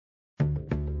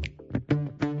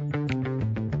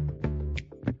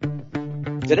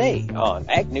today on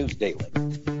Ag News Daily.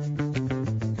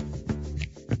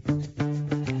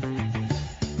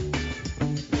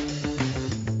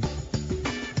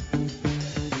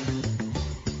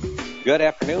 Good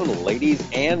afternoon, ladies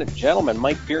and gentlemen.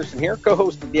 Mike Pearson here,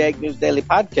 co-host of the Ag News Daily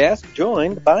podcast,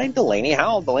 joined by Delaney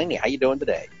Howell. Delaney, how you doing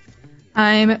today?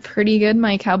 I'm pretty good,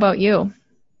 Mike. How about you?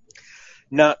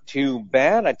 Not too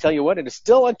bad. I tell you what, it is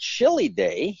still a chilly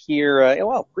day here,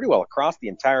 pretty well across the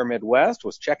entire Midwest.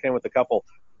 Was checking in with a couple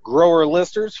grower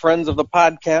listeners, friends of the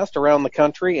podcast around the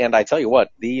country, and I tell you what,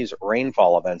 these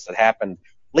rainfall events that happened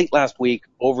late last week,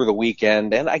 over the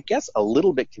weekend, and I guess a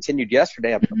little bit continued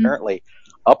yesterday, apparently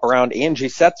up around Angie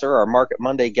Setzer, our Market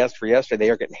Monday guest for yesterday. They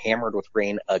are getting hammered with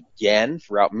rain again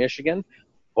throughout Michigan.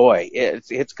 Boy,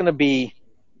 it's going to be,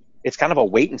 it's kind of a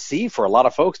wait and see for a lot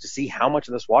of folks to see how much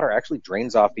of this water actually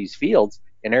drains off these fields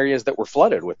in areas that were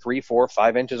flooded with 3, 4,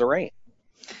 5 inches of rain.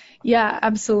 Yeah,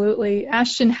 absolutely.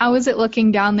 Ashton, how is it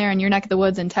looking down there in your neck of the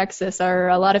woods in Texas? Are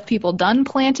a lot of people done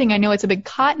planting? I know it's a big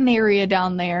cotton area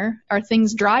down there. Are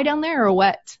things dry down there or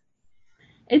wet?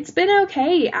 It's been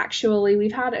okay, actually.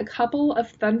 We've had a couple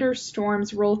of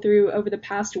thunderstorms roll through over the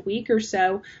past week or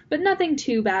so, but nothing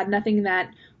too bad, nothing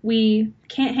that we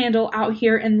can't handle out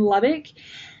here in Lubbock.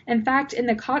 In fact, in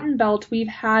the Cotton Belt, we've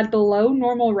had below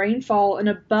normal rainfall and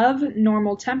above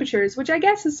normal temperatures, which I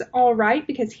guess is all right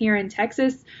because here in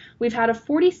Texas, we've had a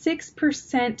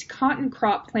 46% cotton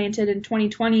crop planted in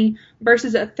 2020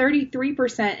 versus a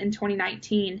 33% in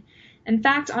 2019. In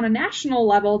fact, on a national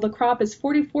level, the crop is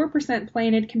 44%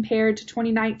 planted compared to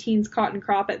 2019's cotton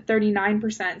crop at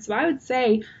 39%. So I would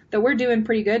say that we're doing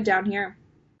pretty good down here.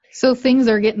 So things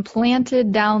are getting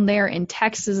planted down there in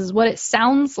Texas is what it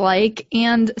sounds like.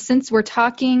 And since we're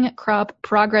talking crop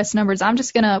progress numbers, I'm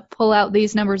just going to pull out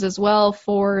these numbers as well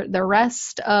for the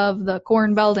rest of the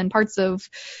Corn Belt and parts of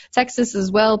Texas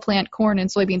as well, plant corn and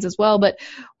soybeans as well. But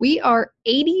we are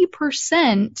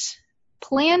 80%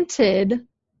 planted.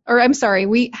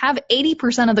 We have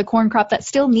 80% of the corn crop that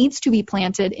still needs to be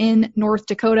planted in North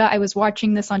Dakota. I was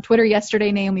watching this on Twitter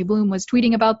yesterday. Naomi Bloom was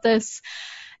tweeting about this.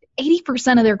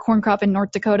 80% of their corn crop in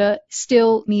North Dakota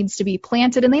still needs to be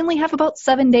planted, and they only have about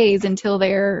 7 days until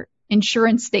their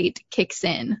insurance date kicks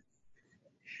in.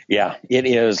 Yeah, it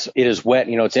is wet.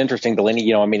 It's interesting, Delaney.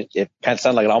 It kind of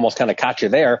sounded like it almost kind of caught you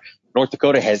there. North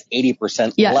Dakota has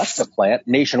 80% left to plant.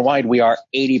 Nationwide, we are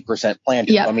 80%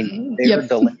 planted. Yep. Their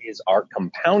delays are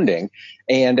compounding.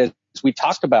 And as we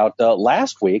talked about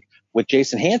last week with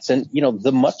Jason Hansen,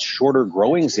 the much shorter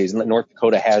growing season that North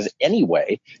Dakota has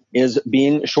anyway is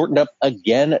being shortened up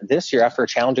again this year after a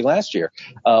challenging last year.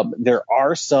 There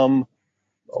are some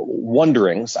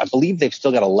wonderings. I believe they've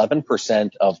still got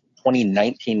 11% of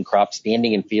 2019 crop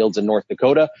standing in fields in North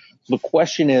Dakota. So the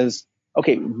question is,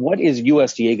 okay, what is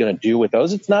USDA going to do with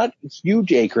those? It's not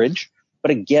huge acreage,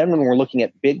 but again, when we're looking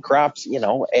at big crops,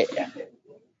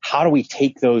 how do we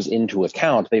take those into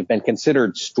account? They've been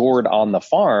considered stored on the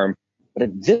farm, but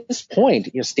at this point,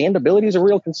 standability is a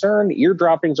real concern. Ear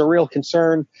dropping is a real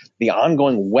concern. The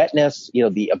ongoing wetness,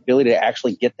 the ability to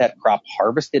actually get that crop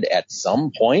harvested at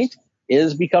some point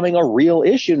is becoming a real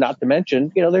issue. Not to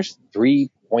mention, there's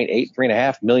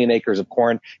 3.5 million acres of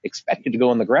corn expected to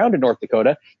go in the ground in North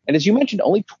Dakota. And as you mentioned,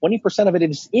 only 20% of it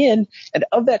is in. And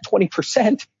of that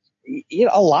 20%,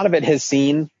 a lot of it has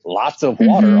seen lots of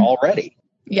water already.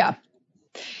 Yeah.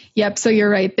 Yep. So you're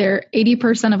right there.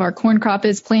 80% of our corn crop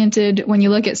is planted. When you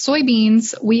look at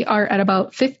soybeans, we are at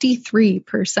about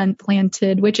 53%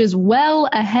 planted, which is well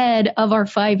ahead of our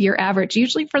 5-year average.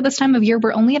 Usually for this time of year,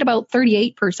 we're only at about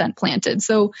 38% planted.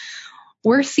 So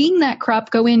we're seeing that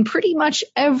crop go in pretty much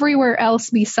everywhere else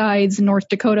besides North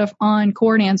Dakota on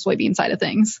corn and soybean side of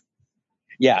things.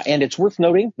 Yeah, and it's worth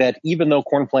noting that even though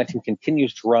corn planting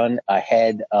continues to run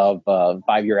ahead of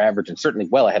 5-year average and certainly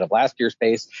well ahead of last year's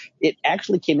pace, it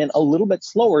actually came in a little bit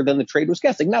slower than the trade was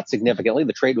guessing. Not significantly.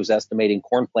 The trade was estimating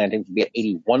corn planting to be at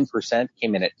 81%,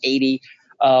 came in at 80%.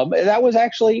 That was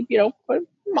actually,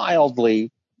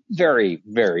 mildly, very,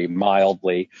 very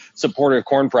mildly supportive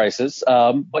corn prices.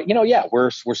 But we're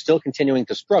still continuing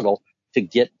to struggle to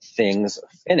get things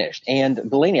finished. And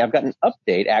Delaney, I've got an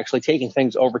update actually taking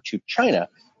things over to China.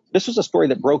 This was a story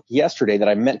that broke yesterday that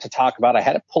I meant to talk about. I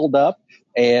had it pulled up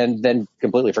and then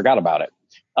completely forgot about it.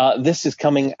 This is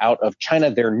coming out of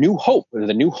China. Their New Hope,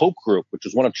 the New Hope Group, which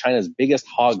is one of China's biggest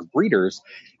hog breeders,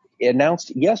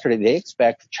 announced yesterday they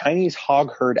expect Chinese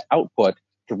hog herd output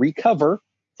to recover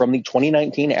from the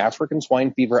 2019 African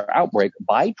swine fever outbreak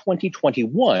by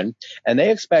 2021. And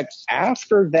they expect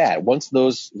after that, once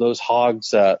those hogs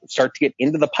start to get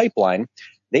into the pipeline,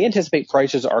 they anticipate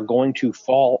prices are going to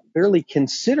fall fairly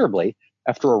considerably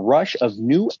after a rush of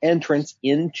new entrants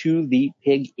into the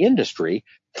pig industry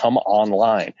come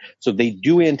online. So they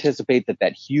do anticipate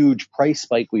that huge price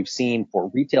spike we've seen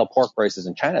for retail pork prices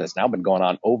in China that's now been going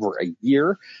on over a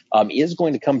year is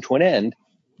going to come to an end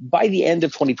by the end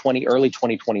of 2020, early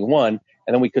 2021,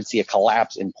 and then we could see a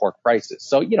collapse in pork prices.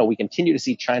 So, we continue to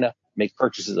see China make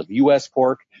purchases of U.S.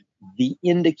 pork. The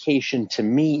indication to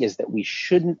me is that we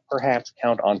shouldn't perhaps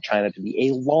count on China to be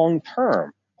a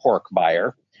long-term pork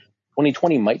buyer.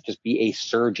 2020 might just be a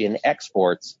surge in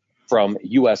exports from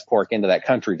U.S. pork into that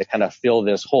country to kind of fill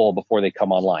this hole before they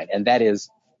come online. And that is,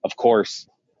 of course,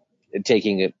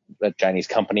 taking a Chinese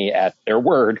company at their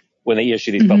word when they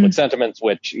issue these public sentiments,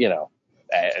 which,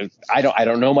 I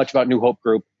don't know much about New Hope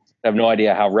Group. I have no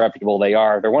idea how reputable they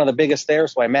are. They're one of the biggest there,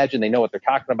 so I imagine they know what they're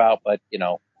talking about, but,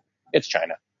 it's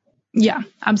China. Yeah,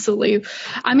 absolutely.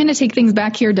 I'm going to take things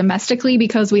back here domestically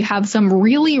because we have some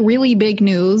really, really big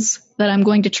news that I'm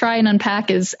going to try and unpack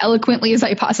as eloquently as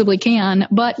I possibly can.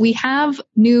 But we have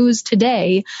news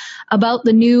today about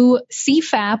the new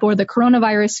CFAP, or the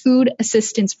Coronavirus Food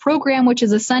Assistance Program, which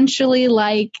is essentially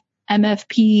like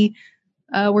MFP.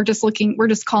 We're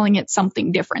just calling it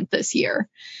something different this year.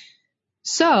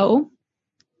 So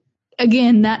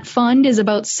again, that fund is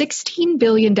about $16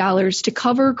 billion to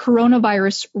cover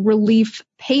coronavirus relief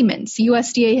payments.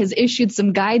 USDA has issued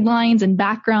some guidelines and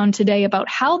background today about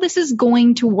how this is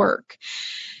going to work.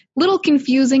 Little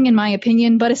confusing in my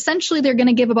opinion, but essentially they're going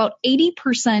to give about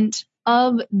 80%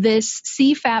 of this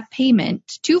CFAP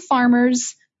payment to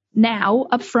farmers now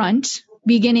up front.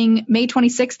 Beginning May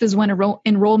 26th is when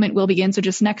enrollment will begin, so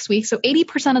just next week. So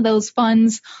 80% of those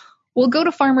funds will go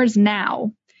to farmers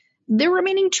now. The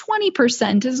remaining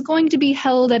 20% is going to be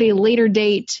held at a later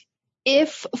date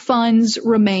if funds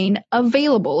remain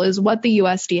available, is what the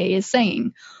USDA is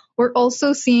saying. We're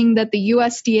also seeing that the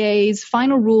USDA's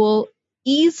final rule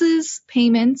eases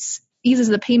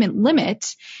the payment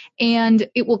limit, and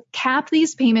it will cap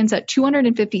these payments at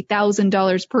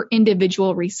 $250,000 per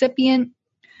individual recipient.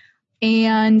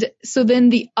 And so then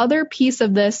the other piece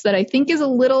of this that I think is a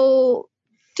little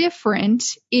different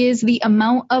is the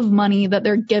amount of money that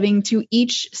they're giving to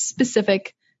each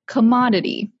specific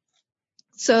commodity.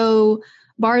 So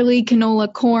barley,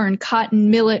 canola, corn, cotton,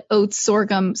 millet, oats,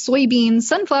 sorghum, soybeans,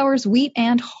 sunflowers, wheat,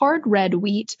 and hard red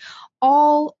wheat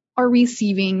all are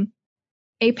receiving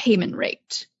a payment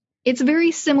rate. It's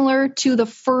very similar to the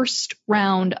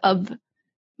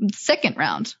second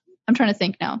round. I'm trying to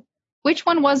think now. Which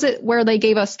one was it where they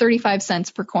gave us 35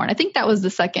 cents per corn? I think that was the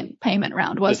second payment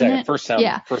round, wasn't it? First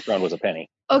round was a penny.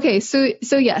 Okay, so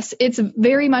yes, it's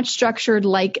very much structured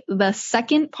like the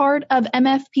second part of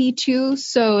MFP2.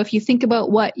 So if you think about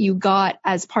what you got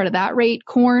as part of that rate,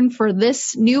 corn for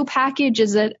this new package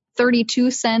is at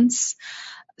 32 cents.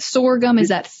 Sorghum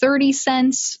is at 30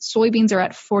 cents. Soybeans are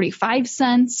at 45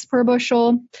 cents per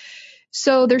bushel.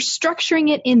 So they're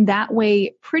structuring it in that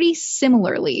way pretty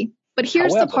similarly. But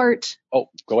here's the part. Oh,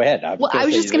 go ahead. I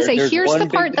was just going to say, here's the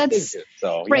part that's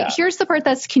right. Here's the part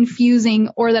that's confusing,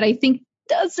 or that I think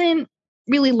doesn't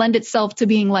really lend itself to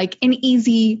being like an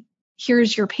easy,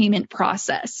 here's your payment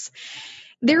process.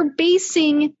 They're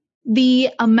basing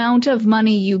the amount of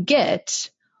money you get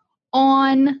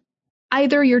on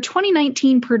either your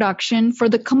 2019 production for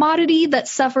the commodity that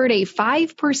suffered a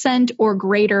 5% or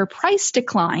greater price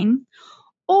decline,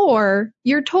 or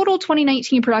your total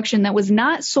 2019 production that was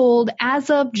not sold as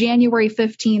of January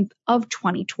 15th of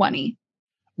 2020.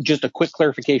 Just a quick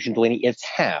clarification, Delaney, it's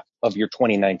half of your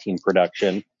 2019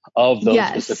 production of those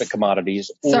specific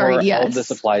commodities or of the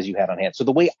supplies you had on hand. So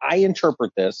the way I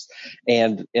interpret this,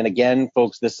 and again,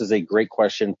 folks, this is a great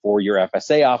question for your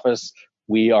FSA office.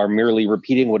 We are merely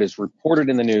repeating what is reported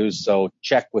in the news, so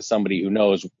check with somebody who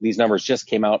knows. These numbers just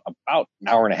came out about an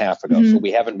hour and a half ago, so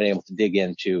we haven't been able to dig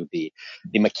into the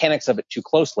mechanics of it too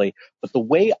closely. But the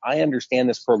way I understand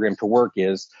this program to work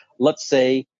is, let's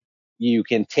say you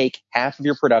can take half of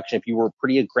your production. If you were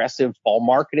pretty aggressive fall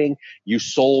marketing, you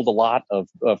sold a lot of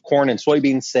corn and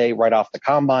soybeans, say, right off the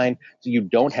combine, so you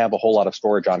don't have a whole lot of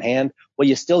storage on hand. Well,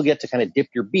 you still get to kind of dip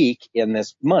your beak in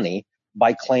this money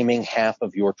by claiming half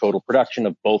of your total production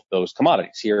of both those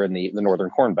commodities here in the Northern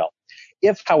Corn Belt.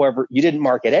 If, however, you didn't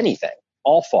market anything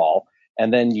all fall,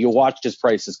 and then you watched as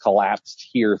prices collapsed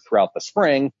here throughout the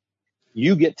spring,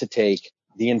 you get to take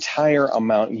the entire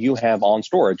amount you have on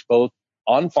storage, both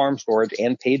on-farm storage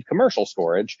and paid commercial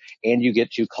storage, and you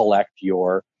get to collect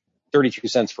your 32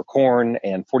 cents for corn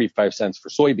and 45 cents for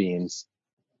soybeans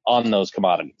on those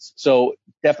commodities. So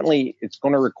definitely it's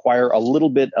going to require a little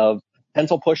bit of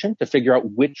pencil pushing to figure out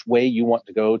which way you want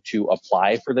to go to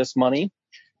apply for this money,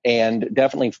 and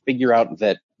definitely figure out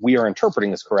that we are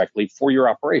interpreting this correctly for your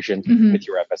operation with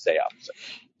your FSA officer.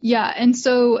 Yeah. And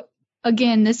so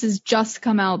again, this has just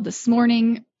come out this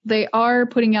morning. They are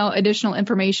putting out additional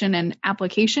information and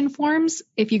application forms.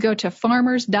 If you go to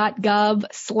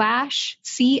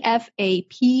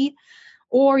farmers.gov/CFAP,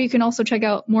 or you can also check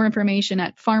out more information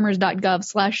at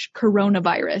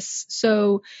farmers.gov/coronavirus.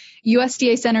 So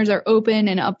USDA centers are open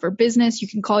and up for business. You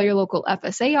can call your local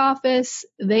FSA office.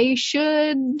 They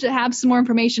should have some more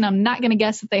information. I'm not going to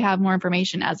guess if they have more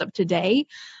information as of today,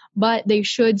 but they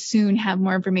should soon have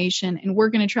more information. And we're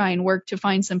going to try and work to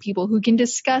find some people who can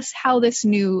discuss how this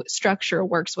new structure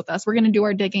works with us. We're going to do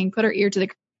our digging, put our ear to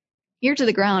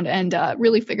the ground, and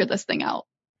really figure this thing out.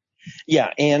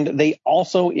 Yeah, and they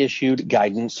also issued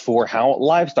guidance for how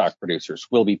livestock producers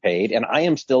will be paid, and I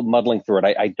am still muddling through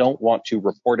it. I don't want to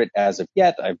report it as of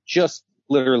yet. I've just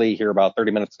literally here about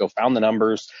 30 minutes ago found the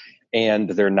numbers, and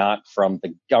they're not from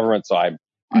the government, so I'm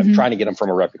trying to get them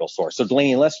from a reputable source. So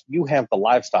Delaney, unless you have the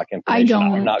livestock information,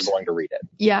 I'm not going to read it.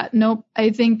 Yeah, nope. I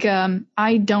think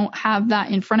I don't have that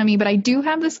in front of me, but I do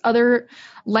have this other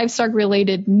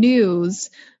livestock-related news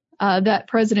that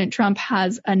President Trump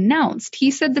has announced. He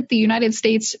said that the United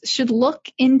States should look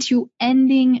into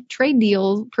ending trade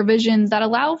deal provisions that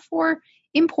allow for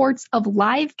imports of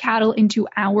live cattle into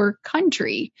our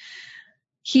country.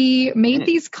 He made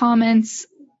these comments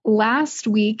last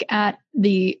week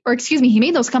he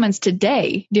made those comments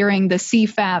today during the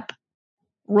CFAP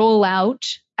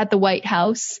rollout at the White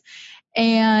House.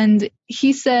 And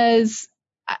he says,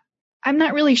 I'm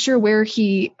not really sure where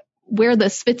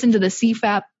this fits into the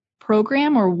CFAP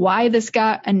program or why this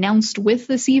got announced with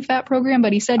the CFAP program,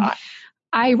 but he said,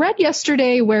 I read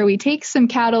yesterday where we take some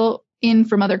cattle in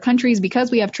from other countries because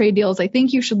we have trade deals. I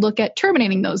think you should look at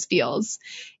terminating those deals.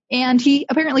 And he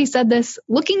apparently said this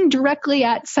looking directly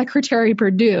at Secretary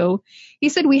Perdue. He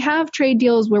said, we have trade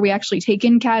deals where we actually take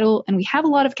in cattle, and we have a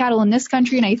lot of cattle in this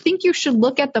country, and I think you should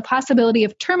look at the possibility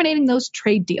of terminating those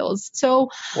trade deals. So,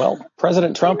 well,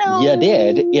 President Trump, you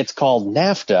did. It's called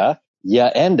NAFTA. You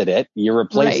ended it. You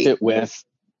replaced it with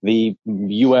the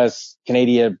U.S.,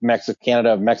 Canada,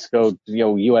 Mexico,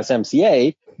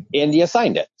 USMCA, and you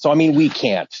signed it. So, I mean, we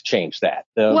can't change that.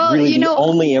 The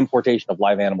only importation of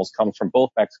live animals comes from both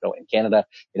Mexico and Canada.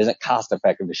 It isn't cost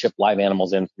effective to ship live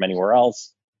animals in from anywhere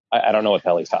else. I don't know what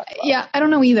Pelly's talking about. Yeah, I don't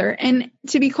know either. And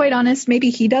to be quite honest, maybe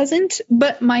he doesn't.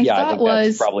 But my thought was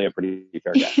that's probably a pretty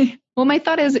fair guess. Well, my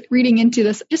thought is reading into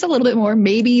this just a little bit more.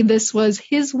 Maybe this was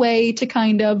his way to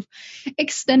kind of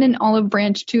extend an olive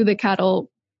branch to the cattle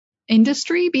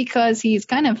industry, because he's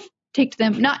kind of taken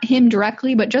them, not him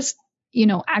directly, but just,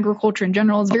 agriculture in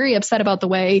general is very upset about the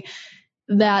way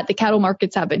that the cattle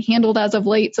markets have been handled as of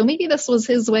late. So maybe this was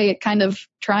his way at kind of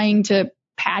trying to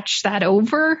patch that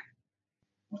over.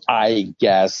 I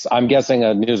guess. I'm guessing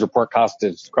a news report crossed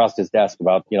his desk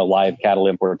about, live cattle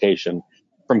importation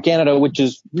from Canada, which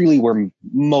is really where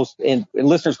most, and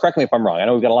listeners, correct me if I'm wrong. I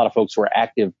know we've got a lot of folks who are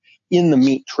active in the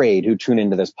meat trade who tune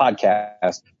into this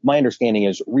podcast. My understanding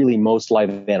is really most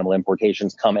live animal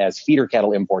importations come as feeder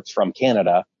cattle imports from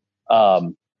Canada.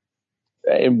 And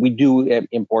we do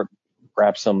import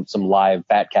perhaps some live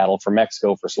fat cattle from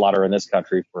Mexico for slaughter in this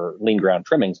country for lean ground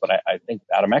trimmings. But I think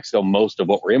out of Mexico, most of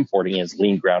what we're importing is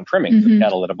lean ground trimmings, the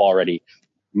cattle that have already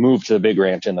moved to the big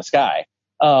ranch in the sky.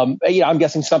 I'm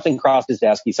guessing something crossed his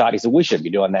desk. He said, we should be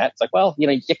doing that. It's like, well,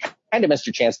 you kind of missed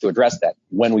your chance to address that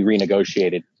when we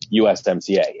renegotiated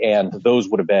USMCA. And those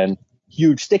would have been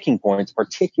huge sticking points,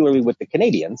 particularly with the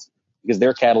Canadians, because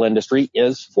their cattle industry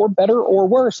is, for better or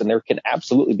worse, and there can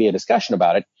absolutely be a discussion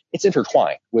about it, it's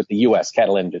intertwined with the U.S.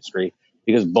 cattle industry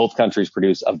because both countries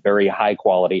produce a very high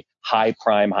quality, high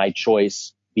prime, high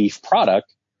choice beef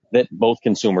product that both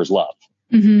consumers love.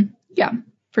 Mm-hmm. Yeah,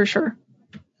 for sure.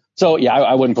 So, yeah,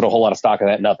 I wouldn't put a whole lot of stock in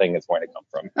that. Nothing is going to come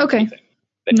from anything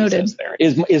that Noted. There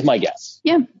is my guess.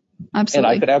 Yeah, absolutely.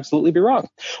 And I could absolutely be wrong.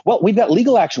 Well, we've got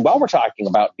legal action while we're talking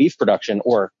about beef production,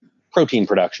 or protein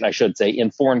production, I should say,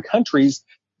 in foreign countries.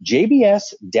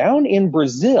 JBS down in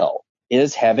Brazil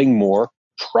is having more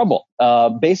trouble.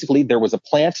 Basically, there was a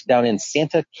plant down in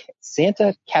Santa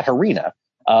Catarina,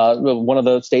 one of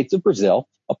the states of Brazil,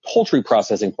 a poultry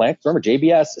processing plant. Remember,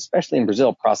 JBS, especially in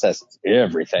Brazil, processes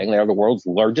everything. They are the world's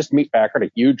largest meat packer, a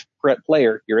huge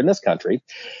player here in this country.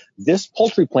 This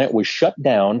poultry plant was shut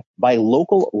down by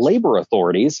local labor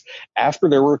authorities after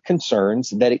there were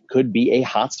concerns that it could be a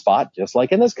hot spot, just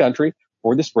like in this country,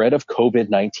 for the spread of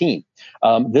COVID-19.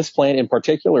 This plant in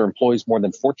particular employs more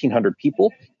than 1,400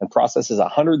 people and processes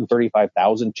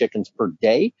 135,000 chickens per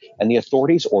day, and the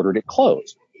authorities ordered it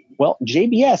closed. Well,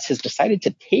 JBS has decided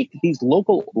to take these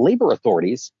local labor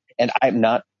authorities, and I'm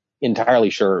not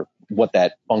entirely sure what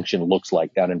that function looks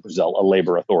like down in Brazil, a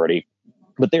labor authority.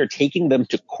 But they're taking them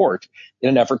to court in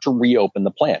an effort to reopen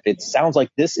the plant. It sounds like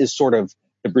this is sort of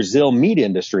the Brazil meat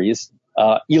industry's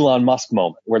Elon Musk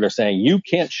moment, where they're saying, you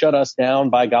can't shut us down.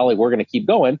 By golly, we're going to keep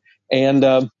going. And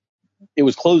it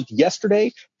was closed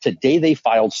yesterday. Today they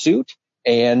filed suit.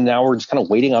 And now we're just kind of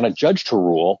waiting on a judge to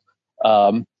rule.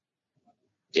 And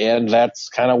that's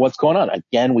kind of what's going on.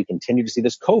 Again, we continue to see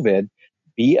this COVID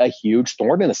be a huge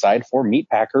thorn in the side for meat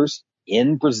packers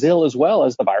in Brazil, as well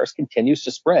as the virus continues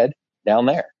to spread down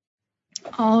there.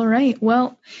 All right.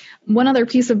 Well, one other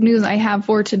piece of news I have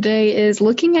for today is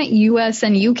looking at U.S.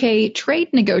 and U.K.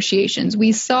 trade negotiations.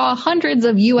 We saw hundreds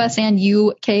of U.S. and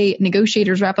U.K.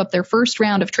 negotiators wrap up their first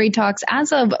round of trade talks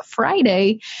as of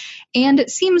Friday, and it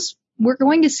seems we're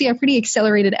going to see a pretty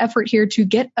accelerated effort here to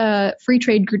get a free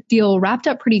trade deal wrapped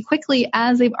up pretty quickly,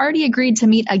 as they've already agreed to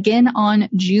meet again on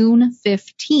June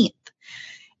 15th.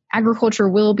 Agriculture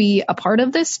will be a part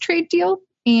of this trade deal,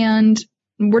 and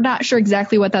we're not sure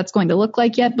exactly what that's going to look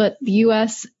like yet, but the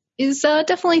U.S. is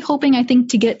definitely hoping, I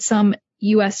think, to get some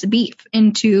U.S. beef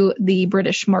into the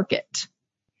British market.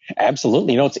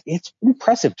 Absolutely. It's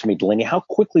impressive to me, Delaney, how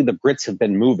quickly the Brits have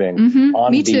been moving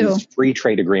on these free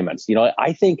trade agreements.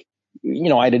 I think,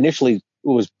 I'd initially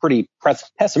was pretty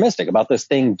pessimistic about this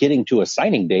thing getting to a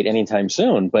signing date anytime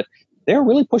soon, but they're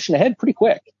really pushing ahead pretty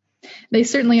quick. They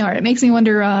certainly are. It makes me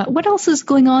wonder what else is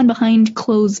going on behind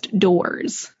closed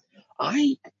doors.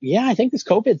 I think this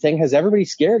COVID thing has everybody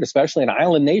scared, especially an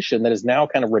island nation that has now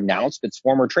kind of renounced its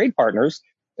former trade partners.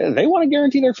 They want to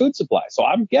guarantee their food supply. So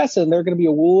I'm guessing they're going to be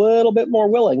a little bit more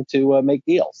willing to make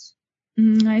deals.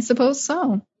 I suppose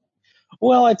so.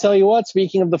 Well, I tell you what,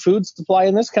 speaking of the food supply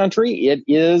in this country, it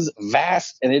is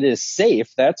vast and it is safe.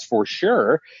 That's for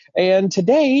sure. And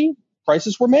today,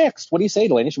 prices were mixed. What do you say,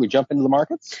 Delaney? Should we jump into the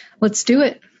markets? Let's do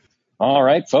it. All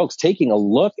right, folks, taking a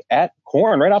look at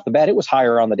corn right off the bat, it was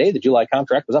higher on the day. The July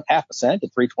contract was up 0.5 cent at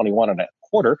 3.21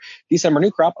 1/4. December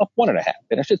new crop up 1.5,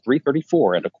 finished at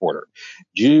 3.34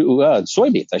 1/4.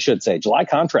 Soybeans, I should say, July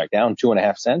contract down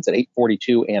 2.5 cents at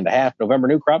 8.42 1/2. November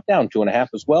new crop down 2.5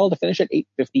 as well to finish at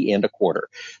 8.50 1/4.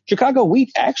 Chicago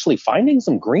wheat actually finding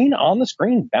some green on the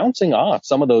screen, bouncing off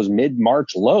some of those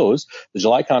mid-March lows. The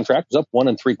July contract was up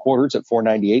 1 3/4 at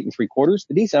 4.98 3/4.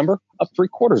 The December up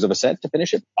 0.75 cents to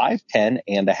finish at 5.10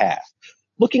 1/2.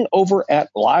 Looking over at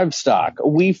livestock,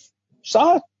 we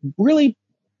saw really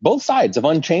both sides of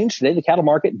unchanged today. The cattle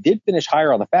market did finish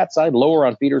higher on the fat side, lower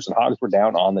on feeders, and hogs were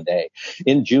down on the day.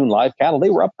 In June, live cattle, they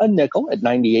were up a nickel at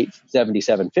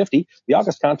 98.7750. The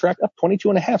August contract up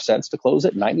 22.5 cents to close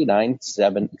at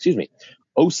 07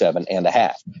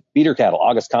 1/2. Feeder cattle,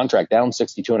 August contract down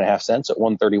 62.5 cents at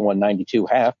 131.92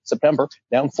 1/2. September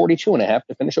down 42.5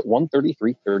 to finish at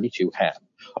 133.32 1/2.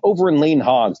 Over in lean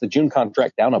hogs, the June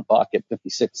contract down $1 at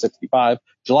 56.65.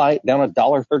 July down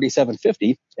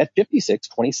 $1.3750 at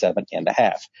 56.27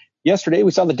 1/2. Yesterday,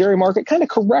 we saw the dairy market kind of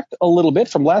correct a little bit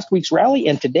from last week's rally,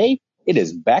 and today it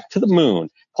is back to the moon.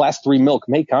 Class 3 milk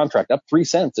May contract up 3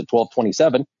 cents at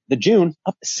 12.27. The June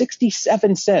up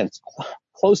 67 cents.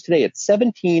 Closed today at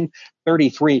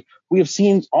 17.33. We have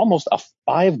seen almost a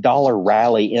 $5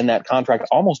 rally in that contract,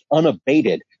 almost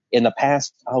unabated in the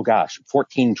past,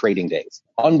 14 trading days.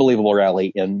 Unbelievable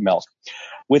rally in milk.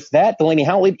 With that, Delaney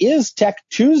Howell, it is Tech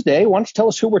Tuesday. Why don't you tell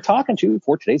us who we're talking to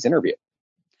for today's interview?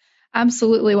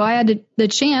 Absolutely. Well, I had the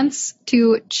chance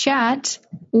to chat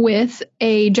with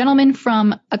a gentleman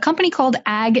from a company called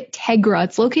AgTegra.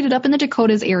 It's located up in the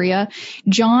Dakotas area.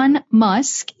 John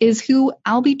Musk is who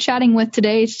I'll be chatting with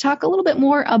today to talk a little bit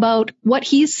more about what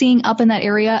he's seeing up in that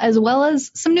area, as well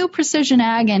as some new precision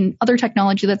ag and other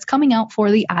technology that's coming out for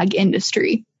the ag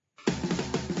industry.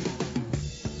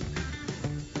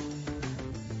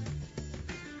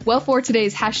 Well, for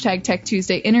today's Tech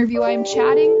Tuesday interview, I'm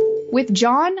chatting with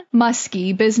John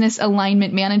Muskie, Business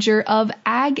Alignment Manager of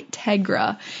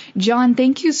AgTegra. John,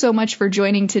 thank you so much for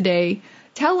joining today.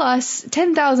 Tell us,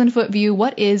 10,000-foot view,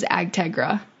 what is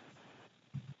AgTegra?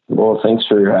 Well, thanks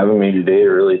for having me today. I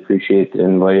really appreciate the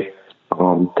invite.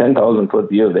 10,000-foot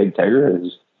view of AgTegra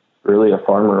is really a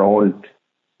farmer-owned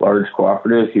large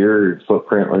cooperative here.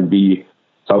 Footprint would be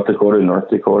South Dakota, North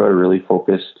Dakota, really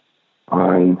focused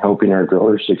on helping our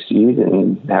growers succeed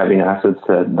and having assets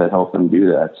that help them do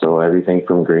that. So everything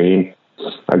from grain,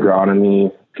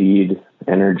 agronomy, feed,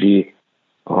 energy,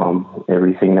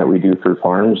 everything that we do for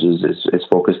farms is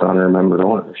focused on our member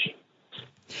owners.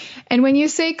 And when you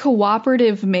say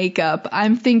cooperative makeup,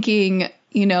 I'm thinking,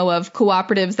 of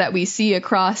cooperatives that we see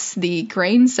across the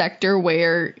grain sector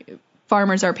where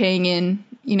farmers are paying in,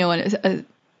 a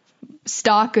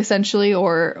stock essentially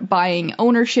or buying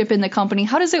ownership in the company?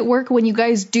 How does it work when you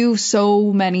guys do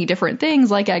so many different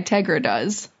things like AgTegra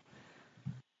does?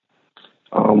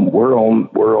 We're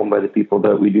owned by the people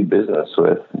that we do business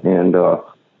with, and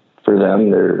for them,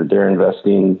 they're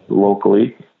investing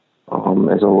locally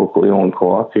as a locally owned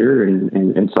co-op here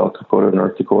in South Dakota,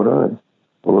 North Dakota, and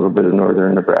a little bit of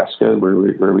northern Nebraska, where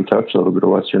we touch, a little bit of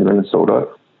western Minnesota.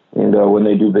 And when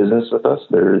they do business with us,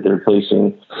 they're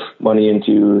placing money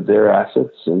into their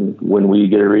assets, and when we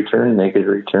get a return, they get a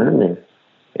return,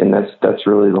 and that's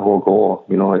really the whole goal.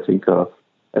 I think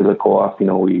as a co-op,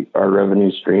 our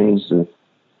revenue streams and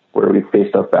where we pay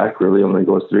stuff back really only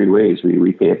goes three ways.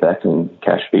 We pay it back in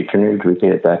cash patronage, we pay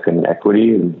it back in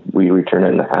equity, and we return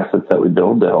it in the assets that we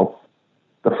build to help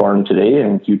the farm today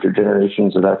and future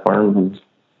generations of that farm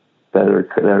that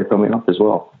are coming up as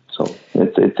well. So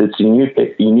it's a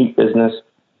unique business.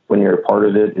 When you're a part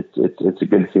of it, it's a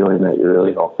good feeling that you're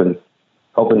really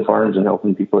helping farms and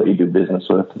helping people that you do business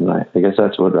with. And I guess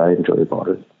that's what I enjoy about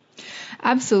it.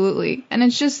 Absolutely. And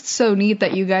it's just so neat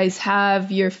that you guys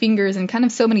have your fingers in kind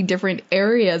of so many different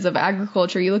areas of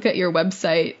agriculture. You look at your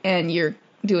website and you're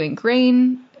doing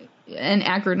grain and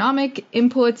agronomic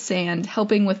inputs and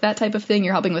helping with that type of thing.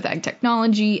 You're helping with ag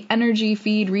technology, energy,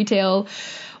 feed, retail.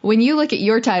 When you look at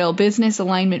your title, Business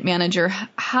Alignment Manager,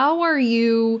 how are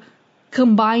you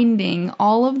combining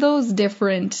all of those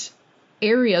different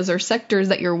areas or sectors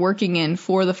that you're working in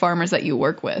for the farmers that you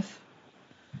work with?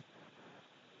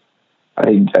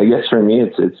 I guess for me,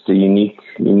 it's a unique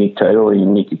title, a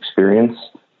unique experience.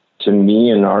 To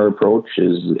me, and our approach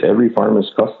is every farm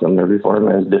is custom. Every farm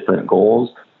has different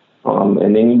goals,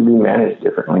 and they need to be managed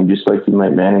differently. Just like you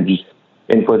might manage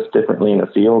inputs differently in a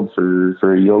field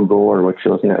for a yield goal or what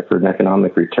you're looking at for an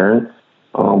economic return.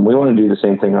 We want to do the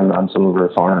same thing on some of our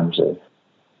farms. And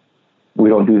we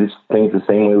don't do these things the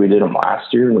same way we did them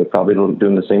last year, and we probably don't do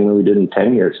them the same way we did them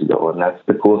 10 years ago. And that's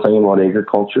the cool thing about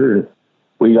agriculture.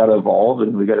 We got to evolve,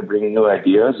 and we got to bring new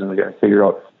ideas, and we got to figure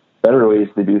out better ways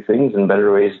to do things and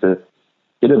better ways to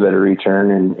get a better return.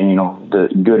 And the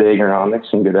good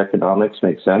agronomics and good economics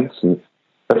make sense. And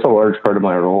that's a large part of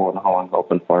my role and how I'm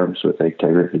helping farms with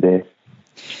AgTegra today.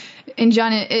 And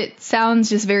John, it sounds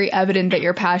just very evident that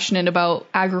you're passionate about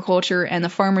agriculture and the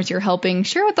farmers you're helping.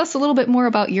 Share with us a little bit more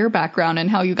about your background and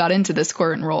how you got into this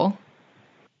current role.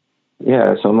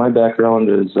 Yeah, so my background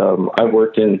is I've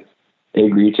worked in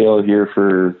ag retail here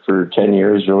for 10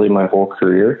 years, really my whole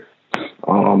career.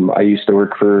 I used to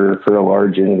work for a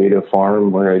large innovative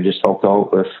farm where I just helped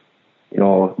out with,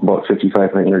 about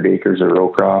 5,500 acres of row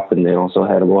crop, and they also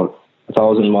had about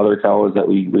 1,000 mother cows that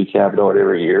we calved out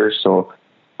every year. So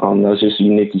that was just a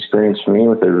unique experience for me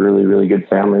with a really, really good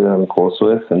family that I'm close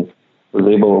with, and was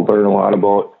able to learn a lot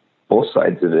about both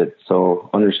sides of it. So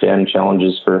understand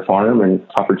challenges for a farm and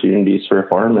opportunities for a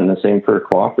farm, and the same for a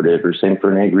cooperative or same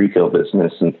for an ag retail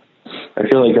business. And I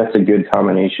feel like that's a good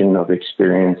combination of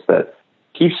experience that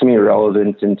keeps me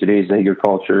relevant in today's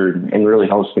agriculture and really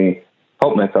helps me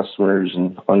help my customers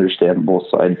and understand both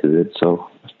sides of it. So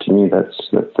to me,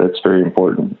 that's very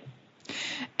important.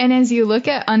 And as you look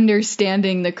at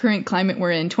understanding the current climate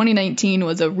we're in, 2019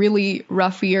 was a really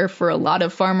rough year for a lot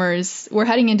of farmers. We're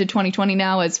heading into 2020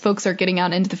 now as folks are getting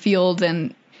out into the field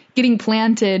and getting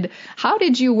planted. How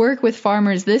did you work with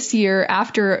farmers this year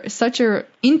after such an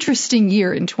interesting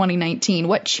year in 2019?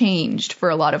 What changed for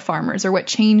a lot of farmers, or what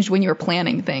changed when you were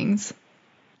planning things?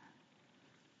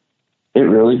 It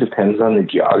really depends on the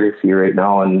geography right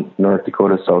now in North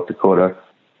Dakota, South Dakota.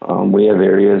 We have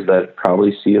areas that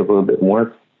probably see a little bit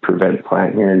more prevent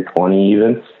plant here in 20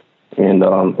 even. And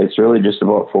it's really just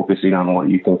about focusing on what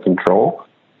you can control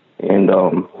and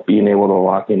being able to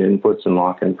lock in inputs and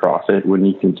lock in profit when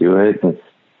you can do it, and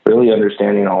really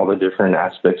understanding all the different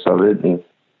aspects of it. And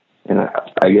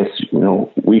I guess,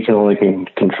 we can only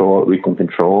control what we can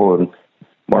control, and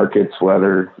markets,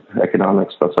 weather, economic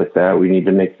stuff like that. We need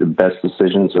to make the best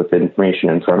decisions with the information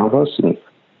in front of us. And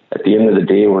at the end of the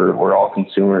day, we're all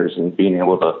consumers, and being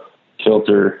able to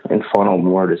filter and funnel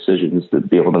more decisions to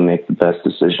be able to make the best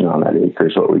decision on that acre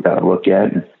is what we got to look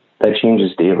at. And that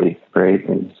changes daily, right?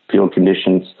 And field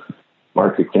conditions,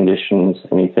 market conditions,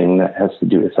 anything that has to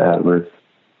do with that. We're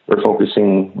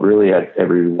focusing really at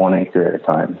every 1 acre at a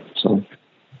time.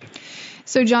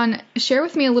 So John, share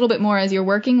with me a little bit more as you're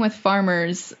working with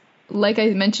farmers. Like I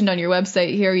mentioned on your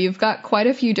website here, you've got quite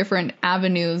a few different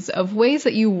avenues of ways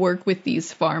that you work with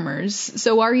these farmers.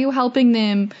 So are you helping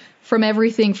them from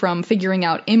everything from figuring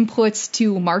out inputs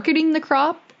to marketing the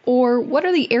crop? Or what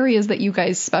are the areas that you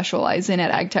guys specialize in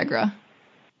at AgTegra?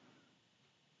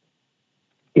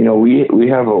 We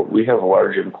have a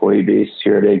large employee base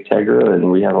here at AgTegra,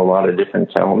 and we have a lot of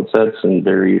different talent sets and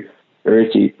very,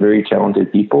 very, very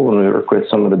talented people, and we work with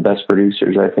some of the best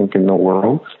producers, I think, in the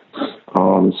world.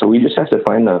 So we just have to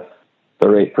find the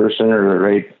right person or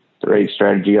the right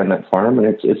strategy on that farm,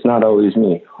 and it's not always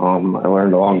me. I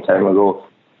learned a long time ago,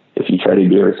 if you try to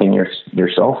do everything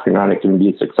yourself, you're not going to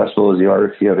be as successful as you are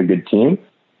if you have a good team.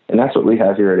 And that's what we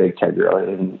have here at AgTegra.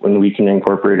 And when we can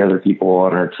incorporate other people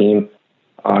on our team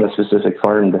on a specific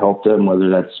farm to help them, whether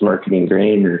that's marketing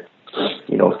grain or,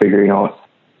 figuring out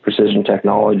precision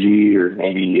technology or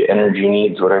maybe energy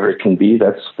needs, whatever it can be,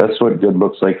 that's what good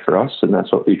looks like for us. And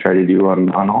that's what we try to do on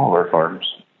all of our farms.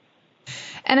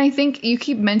 And I think you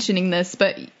keep mentioning this,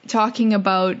 but talking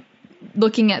about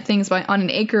looking at things on an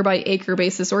acre by acre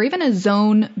basis or even a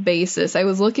zone basis. I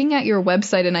was looking at your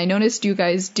website and I noticed you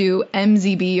guys do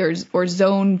MZB or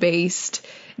zone based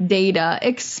data.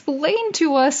 Explain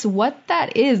to us what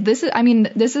that is. This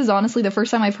is honestly the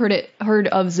first time I've heard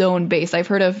of zone based. I've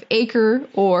heard of acre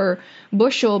or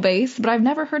bushel based, but I've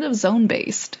never heard of zone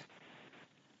based.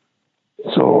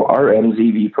 So our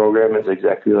MZB program is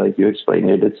exactly like you explained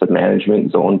it. It's a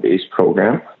management zone-based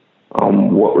program.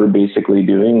 What we're basically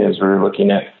doing is we're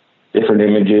looking at different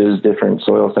images, different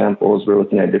soil samples. We're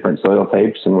looking at different soil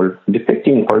types, and we're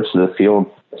depicting parts of the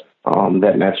field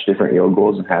that match different yield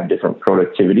goals and have different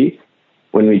productivity.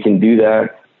 When we can do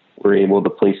that, we're able to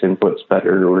place inputs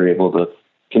better. We're able to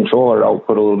control our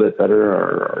output a little bit better,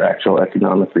 our actual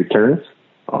economic return.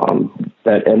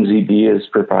 That MZB is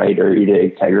proprietary to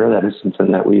AgTegra. That is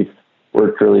something that we've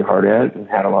worked really hard at and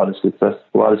had a lot of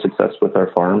success with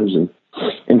our farms and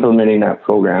implementing that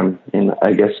program. And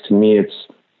I guess to me, it's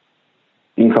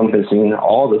encompassing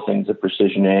all the things of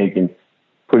precision ag and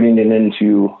putting it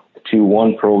into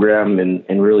one program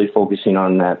and really focusing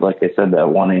on that, like I said, that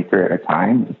 1 acre at a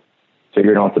time,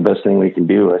 figuring out the best thing we can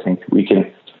do. I think we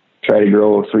can try to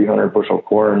grow 300 bushel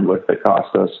corn, but if it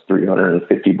cost us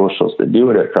 350 bushels to do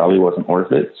it, it probably wasn't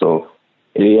worth it. So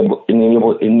it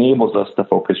enables us to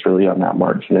focus really on that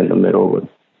margin in the middle and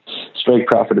strike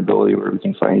profitability where we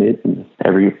can find it in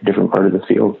every different part of the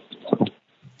field. So.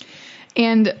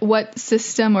 And what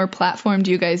system or platform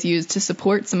do you guys use to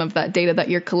support some of that data that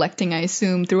you're collecting, I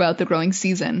assume, throughout the growing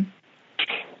season?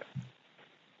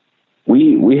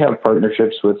 We have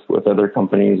partnerships with other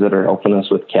companies that are helping us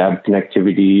with cab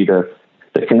connectivity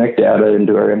to connect data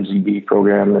into our MZB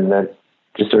program, and that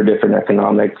just our different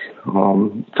economic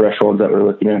thresholds that we're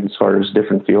looking at as far as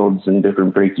different fields and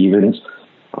different break evens.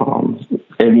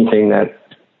 Anything that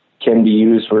can be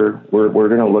used, we're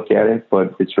going to look at it,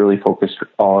 but it's really focused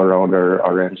all around our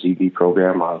MZB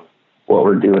program on what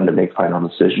we're doing to make final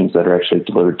decisions that are actually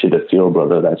delivered to the field,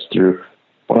 whether that's through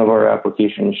one of our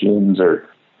application machines or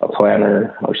a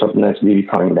planner or something that's maybe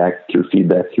coming back through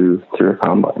feedback through a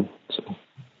combine. So.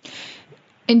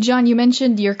 And John, you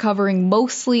mentioned you're covering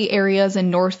mostly areas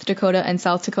in North Dakota and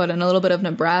South Dakota and a little bit of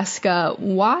Nebraska.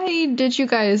 Why did you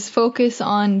guys focus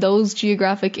on those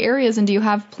geographic areas, and do you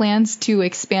have plans to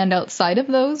expand outside of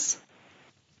those?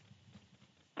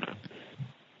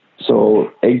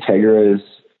 So AgTegra's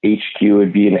HQ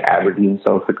would be in Aberdeen,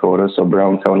 South Dakota, so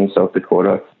Brown County, South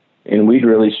Dakota. And we'd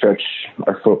really stretch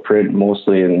our footprint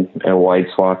mostly in a wide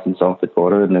swath in South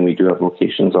Dakota, and then we do have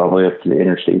locations all the way up to the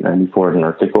Interstate 94 in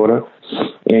North Dakota.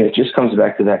 And it just comes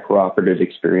back to that cooperative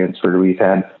experience where we've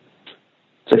had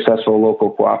successful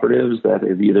local cooperatives that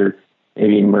have either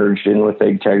maybe merged in with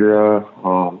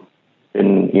AgTegra,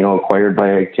 and acquired by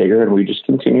AgTegra, and we just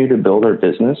continue to build our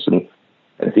business. And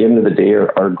at the end of the day,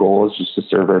 our goal is just to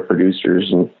serve our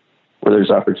producers, and where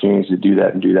there's opportunities to do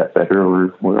that and do that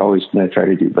better, we're always going to try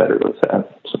to do better with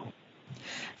that. So.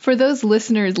 For those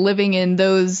listeners living in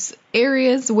those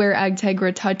areas where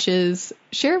AgTegra touches,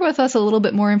 share with us a little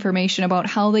bit more information about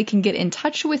how they can get in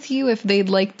touch with you if they'd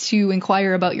like to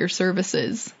inquire about your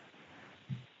services.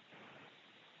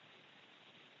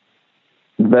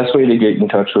 The best way to get in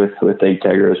touch with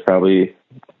AgTegra is probably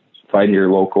find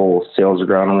your local sales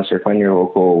agronomist or find your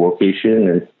local location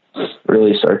and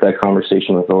really start that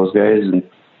conversation with those guys. And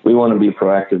we want to be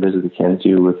proactive as we can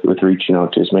too with reaching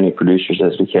out to as many producers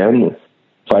as we can and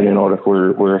finding out if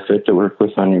we're a fit to work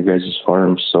with on your guys'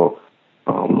 farms. So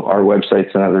our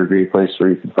website's another great place where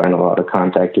you can find a lot of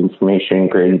contact information,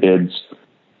 grain bids,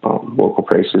 local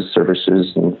prices,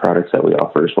 services, and products that we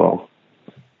offer as well.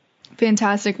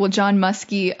 Fantastic. Well, John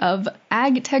Muskie of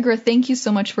AgTegra, thank you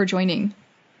so much for joining.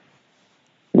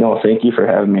 No, thank you for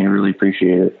having me. I really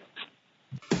appreciate it.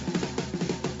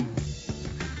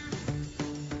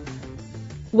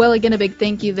 Well, again, a big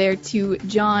thank you there to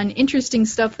John. Interesting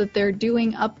stuff that they're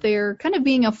doing up there, kind of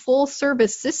being a full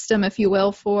service system, if you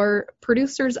will, for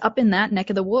producers up in that neck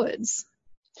of the woods.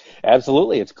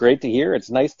 Absolutely. It's great to hear. It's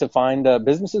nice to find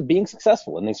businesses being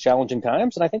successful in these challenging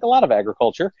times. And I think a lot of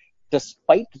agriculture,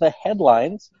 despite the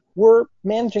headlines, we're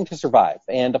managing to survive.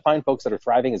 And to find folks that are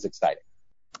thriving is exciting.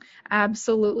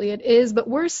 Absolutely, it is. But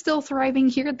we're still thriving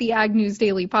here at the Ag News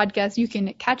Daily Podcast. You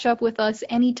can catch up with us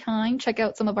anytime. Check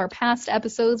out some of our past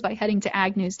episodes by heading to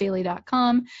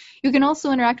agnewsdaily.com. You can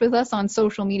also interact with us on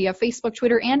social media, Facebook,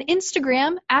 Twitter, and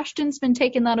Instagram. Ashton's been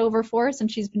taking that over for us, and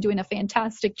she's been doing a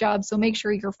fantastic job. So make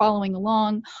sure you're following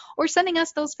along or sending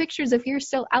us those pictures if you're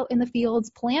still out in the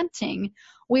fields planting.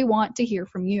 We want to hear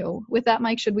from you. With that,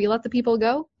 Mike, should we let the people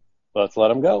go? Let's let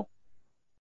them go.